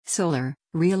Solar,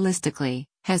 realistically,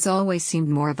 has always seemed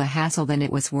more of a hassle than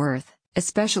it was worth,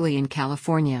 especially in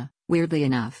California, weirdly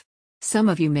enough. Some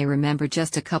of you may remember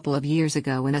just a couple of years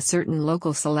ago when a certain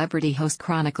local celebrity host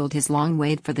chronicled his long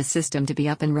wait for the system to be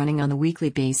up and running on a weekly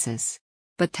basis.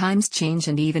 But times change,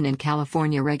 and even in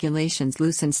California regulations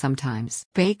loosen sometimes.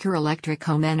 Baker Electric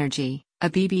Home Energy, a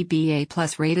BBBA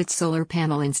Plus rated solar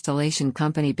panel installation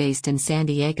company based in San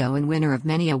Diego and winner of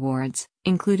many awards,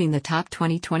 including the top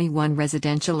 2021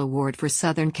 Residential Award for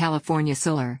Southern California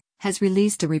Solar, has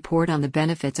released a report on the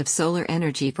benefits of solar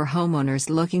energy for homeowners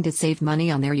looking to save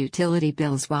money on their utility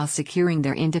bills while securing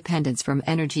their independence from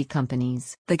energy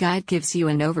companies. The guide gives you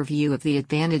an overview of the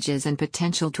advantages and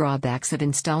potential drawbacks of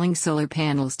installing solar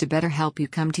panels to better help you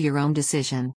come to your own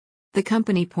decision. The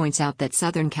company points out that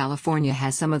Southern California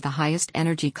has some of the highest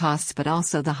energy costs but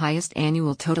also the highest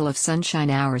annual total of sunshine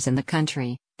hours in the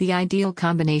country, the ideal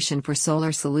combination for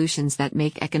solar solutions that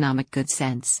make economic good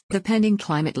sense. The pending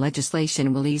climate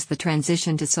legislation will ease the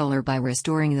transition to solar by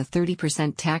restoring the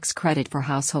 30% tax credit for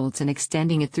households and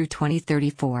extending it through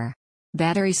 2034.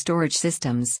 Battery storage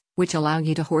systems, which allow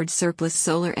you to hoard surplus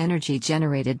solar energy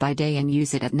generated by day and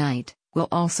use it at night, will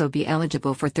also be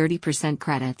eligible for 30%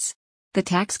 credits. The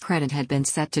tax credit had been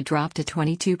set to drop to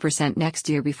 22% next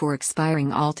year before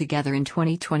expiring altogether in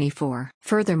 2024.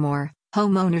 Furthermore,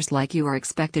 homeowners like you are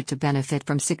expected to benefit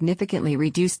from significantly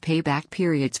reduced payback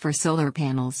periods for solar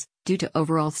panels, due to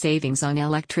overall savings on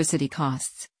electricity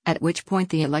costs, at which point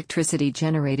the electricity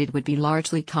generated would be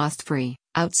largely cost-free,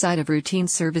 outside of routine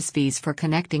service fees for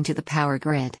connecting to the power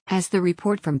grid. As the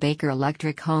report from Baker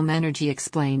Electric Home Energy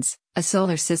explains, a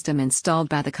solar system installed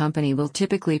by the company will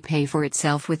typically pay for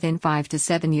itself within 5 to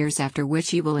 7 years, after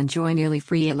which you will enjoy nearly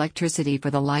free electricity for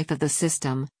the life of the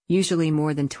system, usually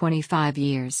more than 25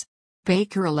 years.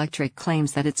 Baker Electric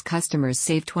claims that its customers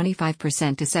save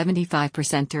 25% to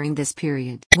 75% during this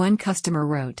period. One customer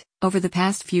wrote, "Over the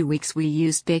past few weeks we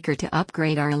used Baker to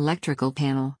upgrade our electrical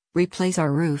panel, replace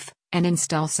our roof, and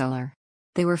install solar.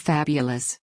 They were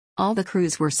fabulous. All the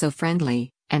crews were so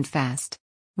friendly and fast.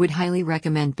 Would highly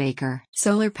recommend Baker."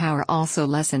 Solar power also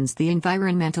lessens the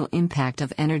environmental impact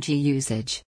of energy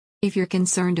usage. If you're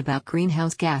concerned about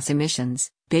greenhouse gas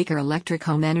emissions, Baker Electric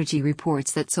Home Energy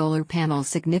reports that solar panels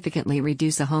significantly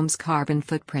reduce a home's carbon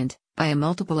footprint by a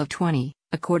multiple of 20,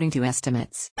 according to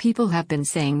estimates. People have been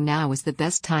saying now is the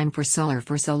best time for solar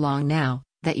for so long now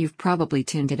that you've probably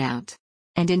tuned it out.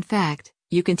 And in fact,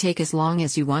 you can take as long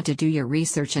as you want to do your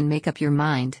research and make up your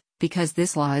mind, because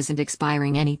this law isn't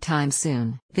expiring anytime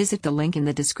soon. Visit the link in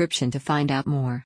the description to find out more.